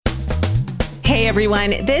Hey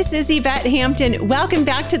everyone, this is Yvette Hampton. Welcome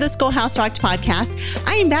back to the Schoolhouse Rocked podcast.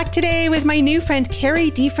 I am back today with my new friend, Carrie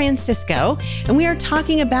DeFrancisco, and we are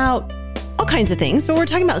talking about all kinds of things, but we're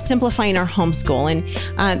talking about simplifying our homeschool. And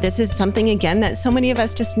this is something, again, that so many of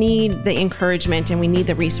us just need the encouragement and we need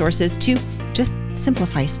the resources to just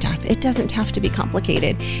simplify stuff. It doesn't have to be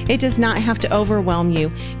complicated. It does not have to overwhelm you.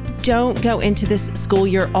 Don't go into this school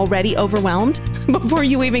year already overwhelmed before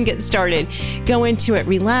you even get started. Go into it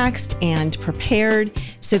relaxed and prepared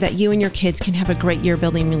so that you and your kids can have a great year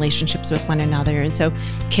building relationships with one another. And so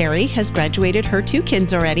Carrie has graduated her 2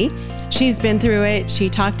 kids already. She's been through it.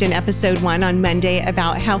 She talked in episode 1 on Monday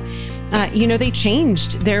about how they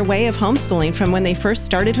changed their way of homeschooling from when they first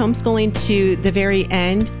started homeschooling to the very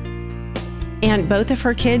end. And both of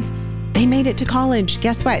her kids, they made it to college.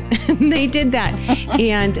 Guess what? They did that.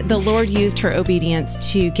 And the Lord used her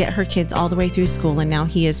obedience to get her kids all the way through school. And now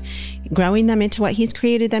he is growing them into what he's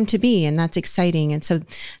created them to be. And that's exciting. And so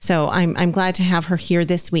I'm glad to have her here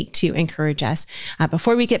this week to encourage us.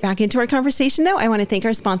 Before we get back into our conversation, though, I want to thank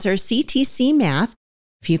our sponsor, CTC Math.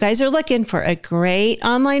 If you guys are looking for a great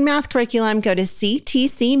online math curriculum, go to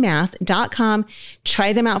ctcmath.com.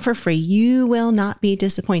 Try them out for free. You will not be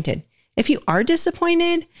disappointed. If you are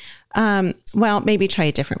disappointed, maybe try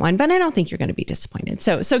a different one, but I don't think you're going to be disappointed.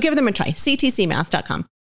 So give them a try, ctcmath.com.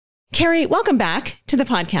 Carrie, welcome back to the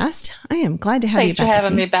podcast. I am glad to have you back. Thanks for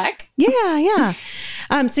having me back. Yeah.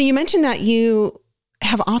 So you mentioned that you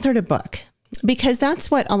have authored a book because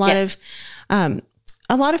that's what a lot of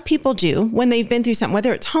people do when they've been through something,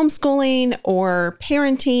 whether it's homeschooling or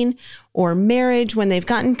parenting or marriage, when they've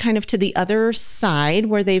gotten kind of to the other side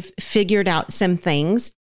where they've figured out some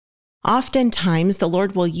things. Oftentimes, the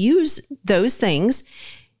Lord will use those things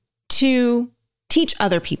to teach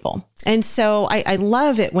other people. And so I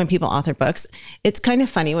love it when people author books. It's kind of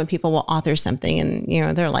funny when people will author something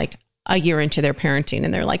and, they're like a year into their parenting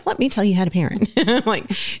and they're like, let me tell you how to parent. Like,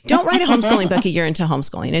 don't write a homeschooling book a year into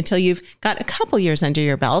homeschooling until you've got a couple years under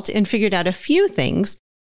your belt and figured out a few things.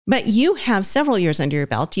 But you have several years under your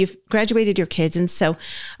belt. You've graduated your kids. And so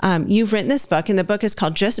you've written this book, and the book is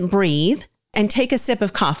called Just Breathe and Take a Sip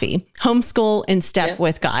of Coffee, Homeschool in Step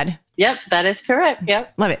with God. Yep, that is correct.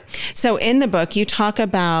 Yep. Love it. So in the book, you talk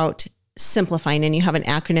about simplifying, and you have an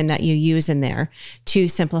acronym that you use in there to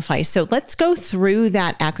simplify. So let's go through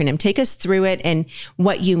that acronym. Take us through it and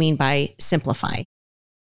what you mean by simplify.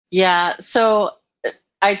 Yeah. So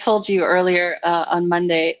I told you earlier on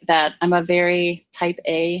Monday that I'm a very type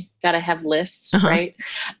A, got to have lists, right?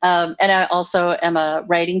 And I also am a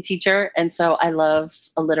writing teacher. And so I love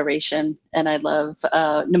alliteration and I love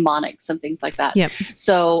mnemonics and things like that. Yep.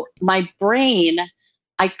 So my brain,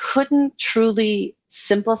 I couldn't truly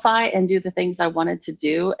simplify and do the things I wanted to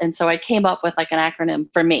do. And so I came up with like an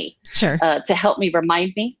acronym for me to help me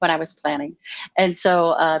remind me when I was planning. And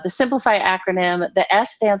so the Simplify acronym, the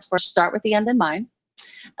S stands for start with the end in mind.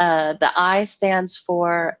 The I stands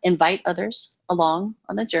for invite others along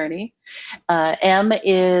on the journey. M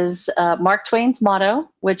is Mark Twain's motto,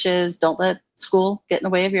 which is don't let school get in the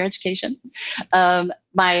way of your education.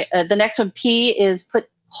 The next one, P, is put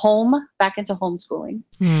home back into homeschooling.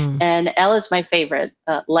 And L is my favorite.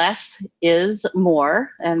 Less is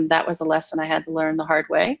more. And that was a lesson I had to learn the hard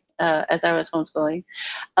way as I was homeschooling.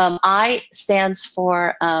 I stands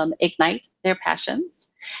for ignite their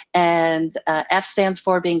passions. And F stands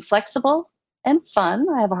for being flexible and fun.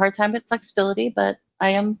 I have a hard time with flexibility, but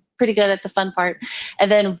I am pretty good at the fun part.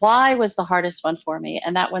 And then Y was the hardest one for me.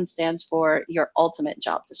 And that one stands for your ultimate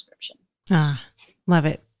job description. Love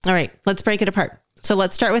it. All right, let's break it apart. So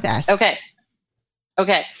let's start with S. Okay.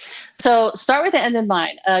 So start with the end in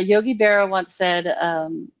mind. Yogi Berra once said,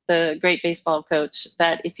 the great baseball coach,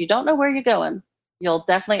 that if you don't know where you're going, you'll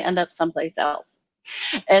definitely end up someplace else.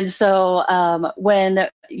 And so when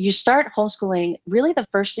you start homeschooling, really the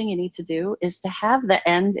first thing you need to do is to have the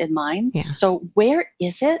end in mind. Yeah. So where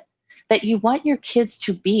is it that you want your kids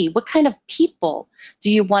to be? What kind of people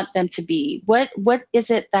do you want them to be? What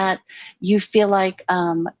is it that you feel like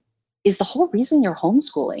is the whole reason you're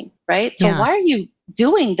homeschooling, right? So why are you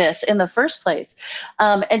doing this in the first place?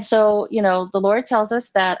 And so, the Lord tells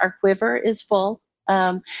us that our quiver is full.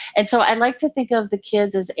 And so I like to think of the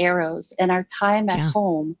kids as arrows, and our time at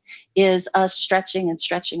home is us stretching and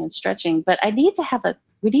stretching and stretching. But we need to have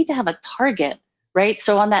a target, right?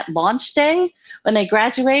 So on that launch day, when they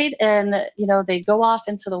graduate and, they go off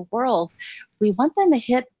into the world, we want them to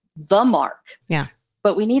hit the mark. Yeah.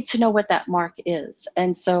 But we need to know what that mark is.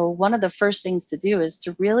 And so one of the first things to do is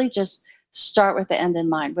to really just start with the end in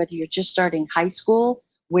mind, whether you're just starting high school,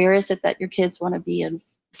 where is it that your kids want to be in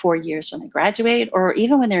 4 years when they graduate, or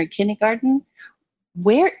even when they're in kindergarten,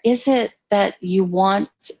 where is it that you want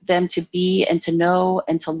them to be and to know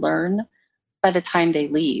and to learn by the time they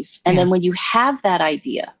leave? And then when you have that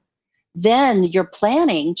idea, then your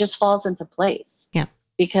planning just falls into place. Yeah.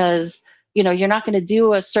 Because, you're not going to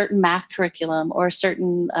do a certain math curriculum or a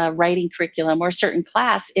certain writing curriculum or a certain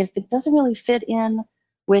class if it doesn't really fit in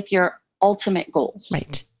with your ultimate goals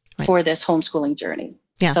for this homeschooling journey.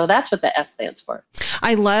 Yeah. So that's what the S stands for.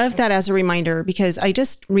 I love that as a reminder, because I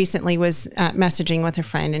just recently was messaging with a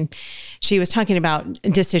friend, and she was talking about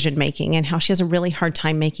decision making and how she has a really hard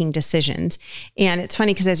time making decisions. And it's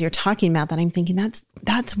funny because as you're talking about that, I'm thinking that's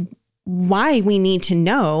why we need to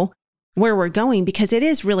know where we're going, because it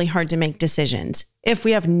is really hard to make decisions if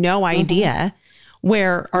we have no idea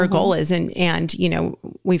where our goal is. And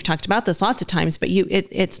we've talked about this lots of times, but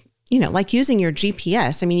it's like using your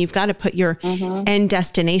GPS. I mean, you've got to put your end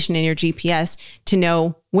destination in your GPS to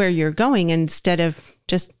know where you're going, instead of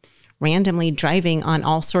just randomly driving on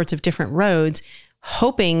all sorts of different roads,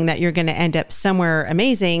 hoping that you're going to end up somewhere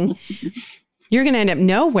amazing. You're going to end up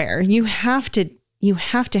nowhere. You have to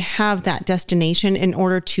have that destination in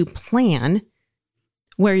order to plan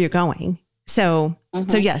where you're going. So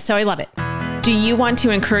I love it. Do you want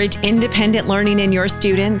to encourage independent learning in your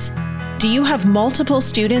students? Do you have multiple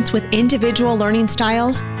students with individual learning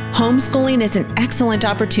styles? Homeschooling is an excellent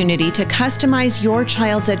opportunity to customize your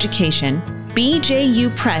child's education.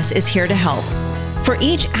 BJU Press is here to help. For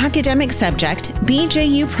each academic subject,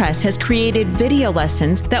 BJU Press has created video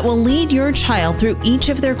lessons that will lead your child through each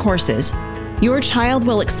of their courses. Your child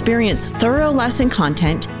will experience thorough lesson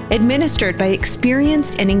content administered by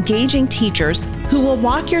experienced and engaging teachers who will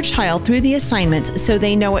walk your child through the assignments so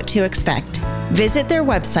they know what to expect. Visit their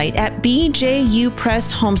website at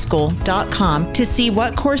bjupresshomeschool.com to see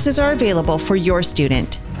what courses are available for your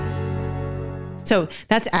student. So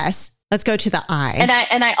that's S. Let's go to the I.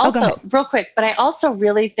 And I also, real quick, but I also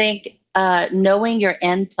really think knowing your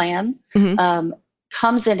end plan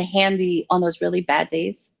comes in handy on those really bad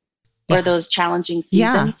days or those challenging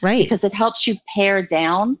seasons, because it helps you pare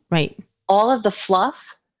down all of the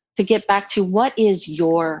fluff to get back to what is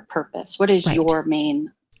your purpose, what is your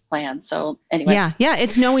main plan. So anyway. Yeah.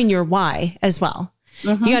 It's knowing your why as well.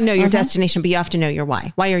 You got to know your destination, but you have to know your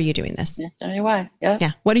why. Why are you doing this? Yeah, know your why.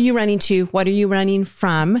 Yeah. What are you running to? What are you running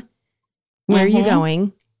from? Where are you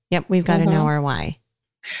going? Yep. We've got to know our why.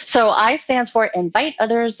 So I stands for invite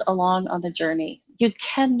others along on the journey. You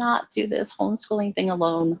cannot do this homeschooling thing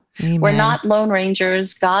alone. Amen. We're not lone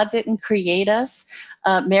rangers. God didn't create us.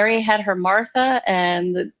 Mary had her Martha,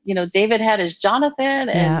 and David had his Jonathan,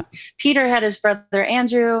 and Peter had his brother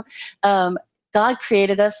Andrew. God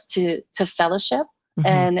created us to fellowship,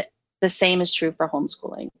 and the same is true for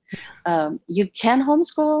homeschooling. You can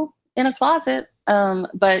homeschool in a closet,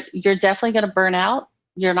 but you're definitely going to burn out.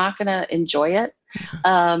 You're not going to enjoy it.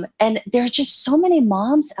 And there are just so many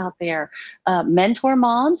moms out there, mentor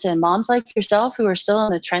moms and moms like yourself who are still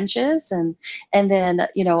in the trenches, and then,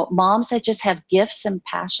 moms that just have gifts and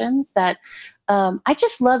passions that I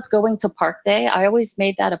just loved going to Park Day. I always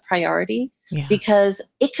made that a priority because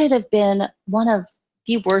it could have been one of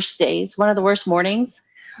the worst days, one of the worst mornings.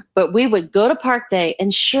 But we would go to Park Day,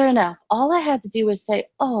 and sure enough, all I had to do was say,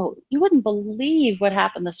 "Oh, you wouldn't believe what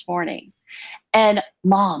happened this morning." And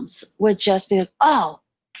moms would just be like, "Oh,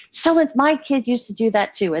 so my kid used to do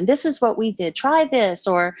that too. And this is what we did. Try this,"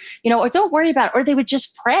 or don't worry about it. Or they would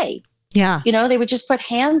just pray. Yeah. They would just put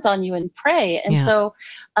hands on you and pray. And so,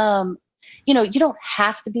 you don't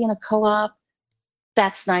have to be in a co-op.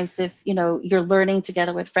 That's nice if, you're learning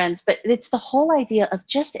together with friends, but it's the whole idea of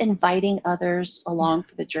just inviting others along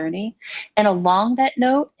for the journey. And along that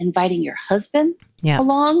note, inviting your husband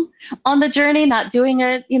along on the journey, not doing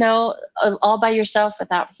it, all by yourself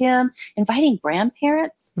without him, inviting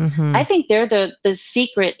grandparents. I think they're the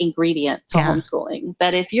secret ingredient to homeschooling,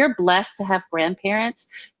 that if you're blessed to have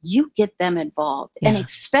grandparents, you get them involved. And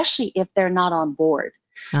especially if they're not on board,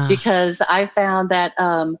 because I found that,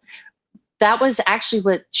 that was actually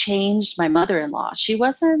what changed my mother-in-law. She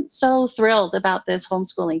wasn't so thrilled about this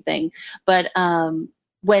homeschooling thing, but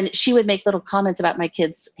when she would make little comments about my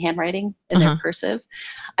kids' handwriting in their cursive,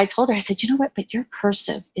 I told her, I said, "You know what, but your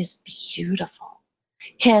cursive is beautiful.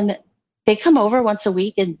 Can they come over once a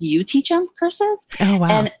week and you teach them cursive?" Oh, wow.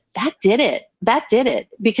 And that did it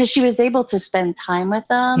because she was able to spend time with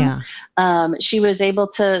them. She was able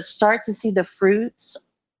to start to see the fruits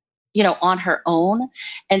on her own.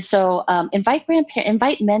 And so invite grandparents,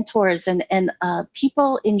 invite mentors and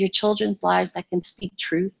people in your children's lives that can speak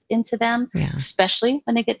truth into them, especially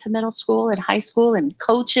when they get to middle school and high school, and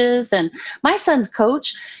coaches. And my son's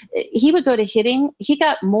coach, he would go to hitting. He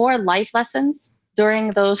got more life lessons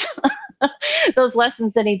during those those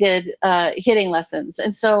lessons than he did hitting lessons.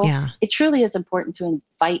 And so it truly is important to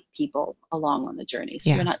invite people along on the journey.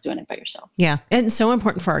 So you're not doing it by yourself. Yeah. And so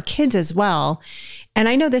important for our kids as well. And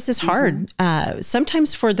I know this is hard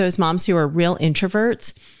sometimes for those moms who are real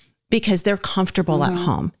introverts, because they're comfortable at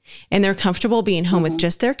home and they're comfortable being home with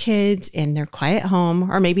just their kids in their quiet home,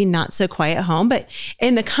 or maybe not so quiet home, but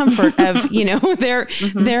in the comfort of, you know,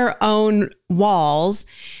 their own walls.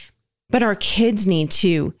 But our kids need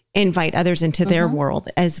to invite others into their world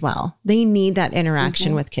as well. They need that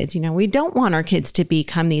interaction with kids. You know, we don't want our kids to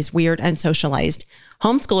become these weird, unsocialized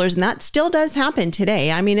homeschoolers. And that still does happen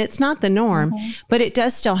today. I mean, it's not the norm, but it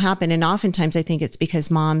does still happen. And oftentimes I think it's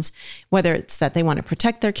because moms, whether it's that they want to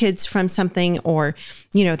protect their kids from something, or,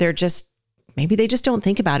 you know, maybe they just don't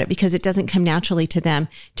think about it because it doesn't come naturally to them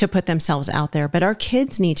to put themselves out there. But our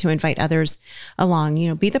kids need to invite others along. You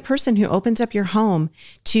know, be the person who opens up your home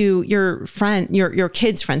to your friend, your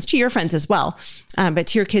kids' friends, to your friends as well, but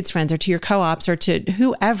to your kids' friends or to your co-ops or to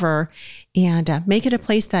whoever, and make it a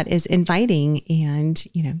place that is inviting. And,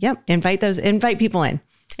 you know, invite people in.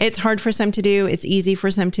 It's hard for some to do. It's easy for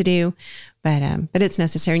some to do, but it's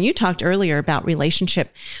necessary. And you talked earlier about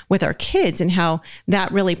relationship with our kids and how that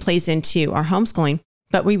really plays into our homeschooling.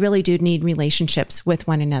 But we really do need relationships with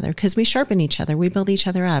one another because we sharpen each other. We build each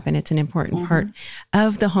other up, and it's an important part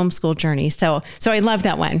of the homeschool journey. So I love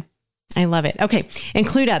that one. I love it. Okay.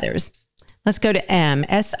 Include others. Let's go to M,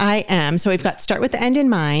 SIM. So we've got start with the end in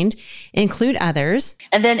mind, include others.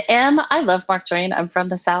 And then M, I love Mark Twain. I'm from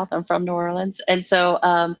the South. I'm from New Orleans. And so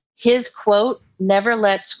his quote, "Never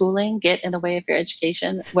let schooling get in the way of your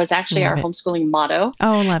education," was actually our homeschooling motto.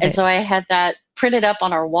 Oh, love it. And so I had that printed up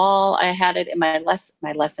on our wall. I had it in my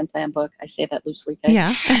lesson plan book. I say that loosely.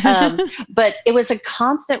 Yeah. But it was a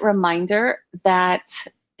constant reminder that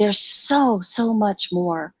there's so much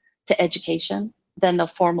more to education than the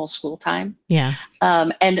formal school time. Yeah.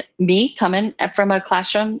 And me coming from a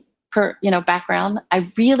classroom background, I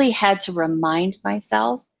really had to remind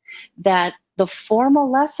myself that the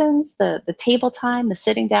formal lessons, the table time, the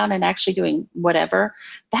sitting down and actually doing whatever,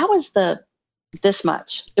 that was this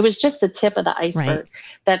much. It was just the tip of the iceberg,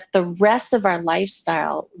 that the rest of our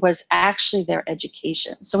lifestyle was actually their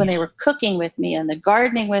education. So when they were cooking with me and the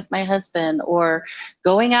gardening with my husband or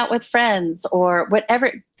going out with friends or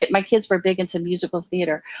whatever, my kids were big into musical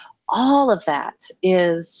theater. All of that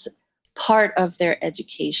is part of their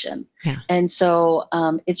education. Yeah. And so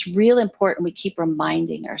it's real important we keep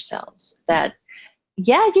reminding ourselves that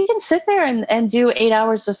you can sit there and do 8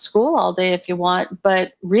 hours of school all day if you want,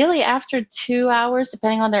 but really after 2 hours,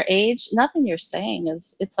 depending on their age, nothing you're saying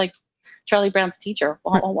it's like Charlie Brown's teacher,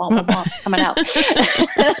 wah, wah, wah, wah, wah, it's coming out.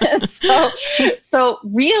 So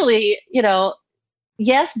really,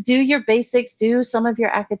 yes, do your basics, do some of your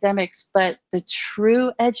academics, but the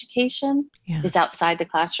true education is outside the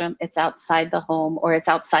classroom, it's outside the home, or it's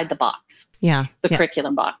outside the box. Yeah. The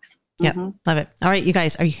curriculum box. Yep. Love it. All right, you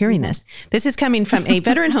guys, are you hearing this? This is coming from a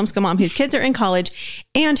veteran homeschool mom whose kids are in college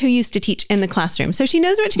and who used to teach in the classroom. So she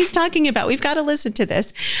knows what she's talking about. We've got to listen to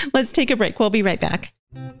this. Let's take a break. We'll be right back.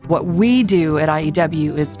 What we do at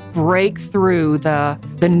IEW is break through the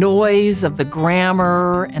noise of the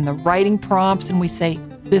grammar and the writing prompts, and we say,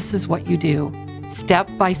 this is what you do, step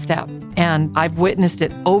by step. And I've witnessed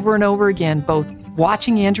it over and over again, both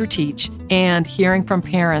watching Andrew teach and hearing from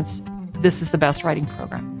parents, this is the best writing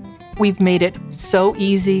program. We've made it so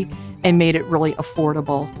easy and made it really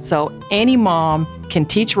affordable. So any mom can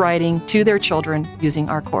teach writing to their children using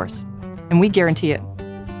our course, and we guarantee it.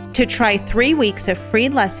 To try 3 weeks of free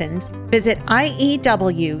lessons, visit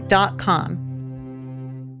IEW.com.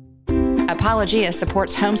 Apologia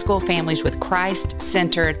supports homeschool families with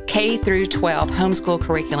Christ-centered K-12 homeschool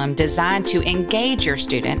curriculum designed to engage your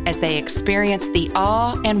student as they experience the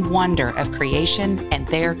awe and wonder of creation and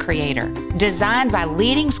their creator. Designed by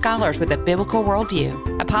leading scholars with a biblical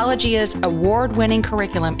worldview, Apologia's award-winning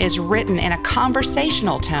curriculum is written in a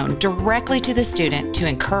conversational tone directly to the student to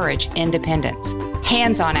encourage independence.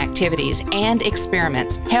 Hands-on activities and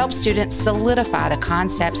experiments help students solidify the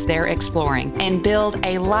concepts they're exploring and build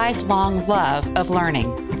a lifelong love of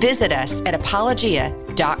learning. Visit us at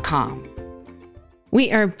apologia.com.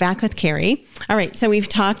 We are back with Carrie. All right, so we've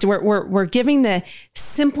talked, we're giving the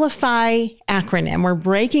Simplify acronym. We're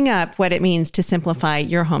breaking up what it means to simplify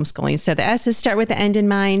your homeschooling. So the S is start with the end in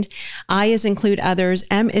mind. I is include others.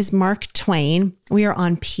 M is Mark Twain. We are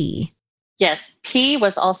on P. Yes, P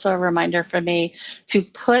was also a reminder for me to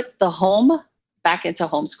put the home back into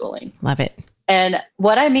homeschooling. Love it. And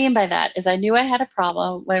what I mean by that is I knew I had a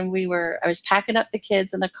problem when I was packing up the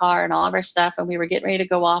kids in the car and all of our stuff, and we were getting ready to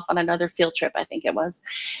go off on another field trip, I think it was.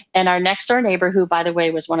 And our next door neighbor, who, by the way,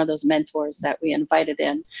 was one of those mentors that we invited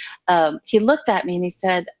in, he looked at me and he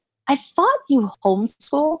said, I thought you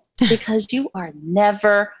homeschool because you are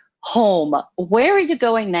never home. Where are you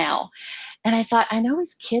going now? And I thought, I know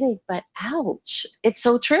he's kidding, but ouch, it's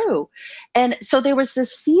so true. And so there was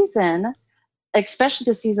this season, especially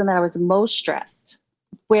the season that I was most stressed,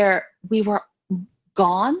 where we were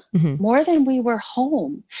gone more than we were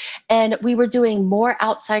home. And we were doing more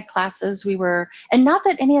outside classes. And not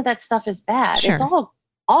that any of that stuff is bad. Sure. It's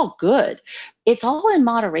all good. It's all in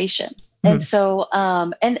moderation. And so,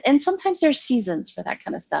 and sometimes there's seasons for that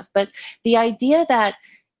kind of stuff, but the idea that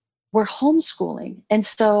we're homeschooling. And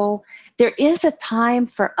so there is a time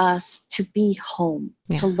for us to be home,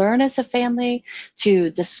 to learn as a family, to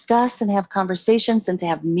discuss and have conversations and to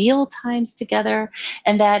have meal times together.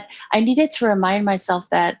 And that I needed to remind myself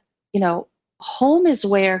that, home is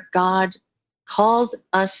where God called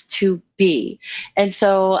us to be. And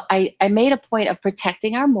so I made a point of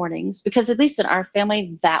protecting our mornings, because at least in our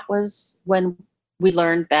family, that was when we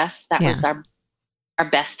learned best. That was our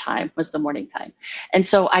best time, was the morning time. And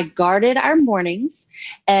so I guarded our mornings,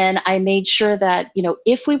 and I made sure that,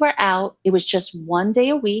 if we were out, it was just one day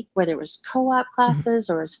a week where there was co-op classes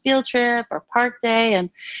or a field trip or park day. And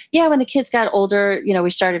when the kids got older, we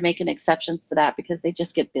started making exceptions to that because they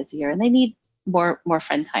just get busier and they need more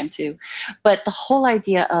friend time too. But the whole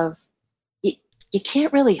idea of you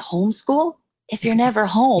can't really homeschool if you're never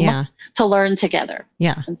home to learn together.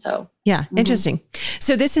 Yeah. And so. Yeah. Interesting.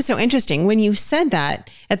 So this is so interesting. When you said that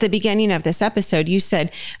at the beginning of this episode, you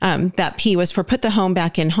said that P was for put the home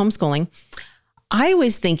back in homeschooling. I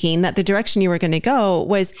was thinking that the direction you were going to go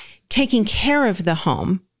was taking care of the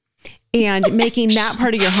home and making that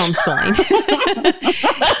part of your homeschooling.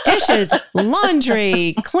 Dishes,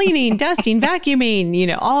 laundry, cleaning, dusting,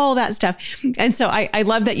 vacuuming, all that stuff. And so I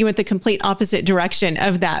love that you went the complete opposite direction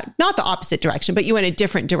of that. Not the opposite direction, but you went a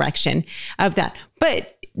different direction of that.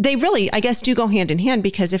 But they really, I guess, do go hand in hand,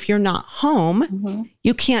 because if you're not home,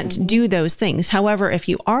 you can't do those things. However, if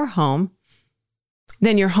you are home,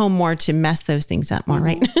 then you're home more to mess those things up more,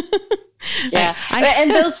 right? Yeah.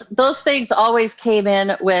 And those things always came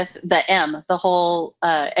in with the M, the whole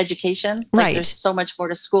education. Like there's so much more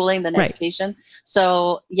to schooling than education.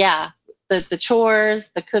 So the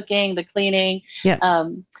chores, the cooking, the cleaning.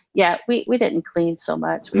 We didn't clean so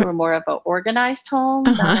much. We were more of an organized home,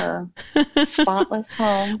 not a spotless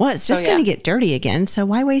home. Well, it's just going to get dirty again. So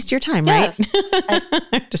why waste your time, right?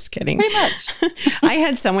 I'm just kidding. Pretty much. I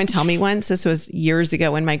had someone tell me once, this was years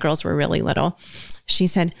ago when my girls were really little. She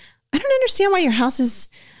said, I don't understand why your house is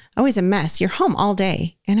always a mess. You're home all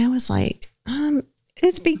day. And I was like,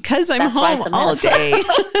 it's because I'm home all day.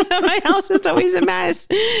 My house is always a mess.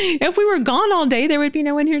 If we were gone all day, there would be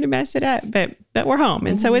no one here to mess it up, but we're home.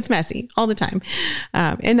 And so it's messy all the time.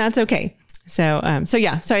 And that's okay. So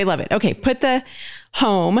I love it. Okay. Put the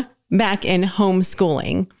home back in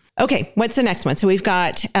homeschooling. Okay. What's the next one? So we've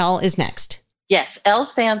got L is next. Yes. L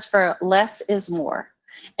stands for less is more.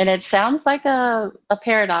 And it sounds like a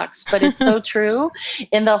paradox, but it's so true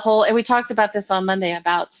in the whole, and we talked about this on Monday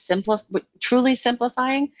about truly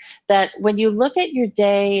simplifying, that when you look at your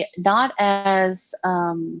day, not as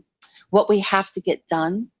what we have to get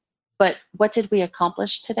done, but what did we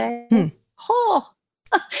accomplish today?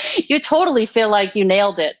 You totally feel like you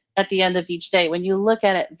nailed it at the end of each day when you look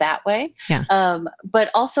at it that way. But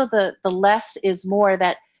also the less is more,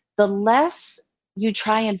 that the less you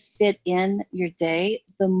try and fit in your day,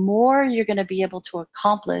 the more you're going to be able to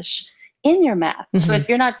accomplish in your math. So if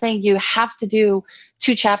you're not saying you have to do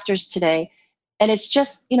 2 chapters today, and it's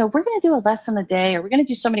just, we're going to do a lesson a day, or we're going to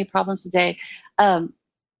do so many problems a day,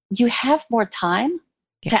 you have more time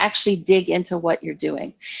to actually dig into what you're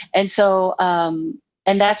doing. And so, and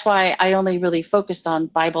that's why I only really focused on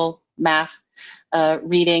Bible, math,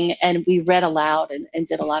 reading, and we read aloud and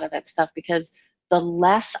did a lot of that stuff, because the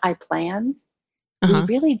less I planned, I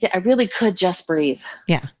really could just breathe.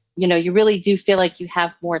 Yeah. You really do feel like you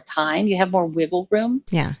have more time, you have more wiggle room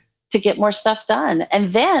to get more stuff done.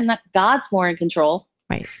 And then God's more in control.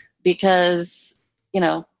 Right. Because,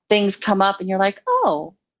 things come up and you're like,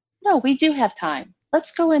 oh, no, we do have time.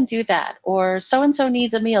 Let's go and do that. Or so-and-so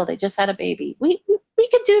needs a meal. They just had a baby. We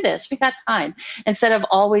can do this. We got time. Instead of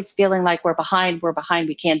always feeling like we're behind,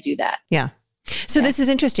 we can't do that. Yeah. So this is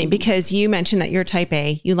interesting, because you mentioned that you're type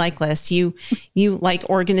A, you like lists, you like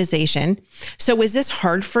organization. So was this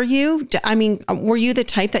hard for you? I mean, were you the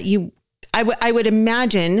type that I would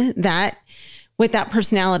imagine that with that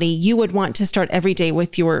personality, you would want to start every day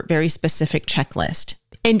with your very specific checklist.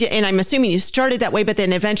 And I'm assuming you started that way, but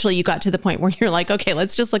then eventually you got to the point where you're like, okay,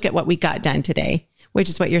 let's just look at what we got done today, which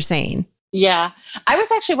is what you're saying. Yeah. I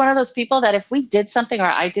was actually one of those people that if we did something or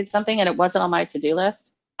I did something and it wasn't on my to-do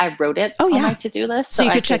list, I wrote it on my to-do list. So you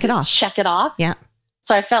could check it off. Check it off. Yeah.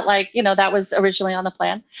 So I felt like, that was originally on the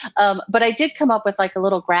plan. But I did come up with like a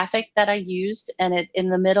little graphic that I used. And in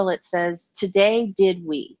the middle, it says, today, did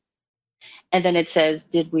we? And then it says,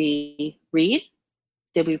 did we read?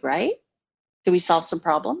 Did we write? Did we solve some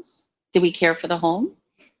problems? Did we care for the home?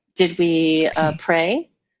 Did we pray?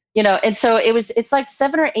 And so it's like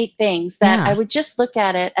 7 or 8 things that I would just look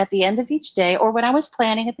at it at the end of each day or when I was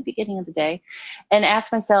planning at the beginning of the day and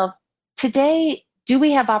ask myself, today, do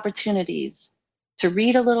we have opportunities to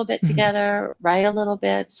read a little bit together, write a little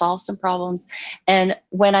bit, solve some problems? And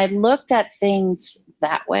when I looked at things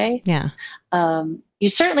that way, you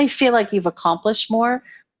certainly feel like you've accomplished more,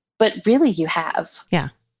 but really you have. Yeah.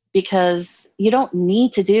 Because you don't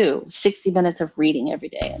need to do 60 minutes of reading every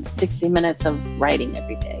day and 60 minutes of writing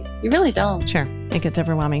every day. You really don't. Sure. It gets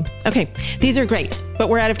overwhelming. Okay. These are great, but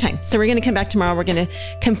we're out of time. So we're going to come back tomorrow. We're going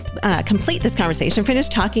to complete this conversation, finish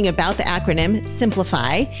talking about the acronym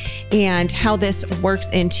Simplify and how this works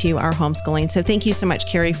into our homeschooling. So thank you so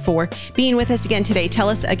much, Carrie, for being with us again today. Tell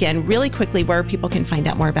us again really quickly where people can find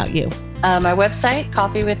out more about you. My website,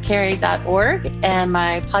 coffeewithcarrie.org, and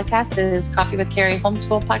my podcast is Coffee with Carrie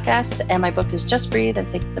Homeschool Podcast, and my book is Just Breathe and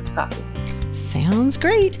Take a Sip of Coffee. Sounds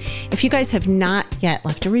great. If you guys have not yet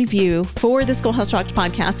left a review for the Schoolhouse Rocked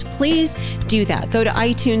podcast, please do that. Go to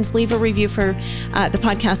iTunes, leave a review for the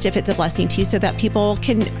podcast if it's a blessing to you so that people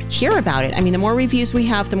can hear about it. I mean, the more reviews we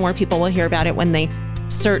have, the more people will hear about it when they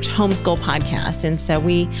search homeschool podcasts. And so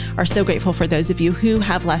we are so grateful for those of you who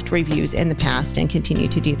have left reviews in the past and continue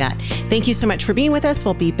to do that. Thank you so much for being with us.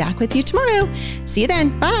 We'll be back with you tomorrow. See you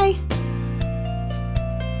then. Bye.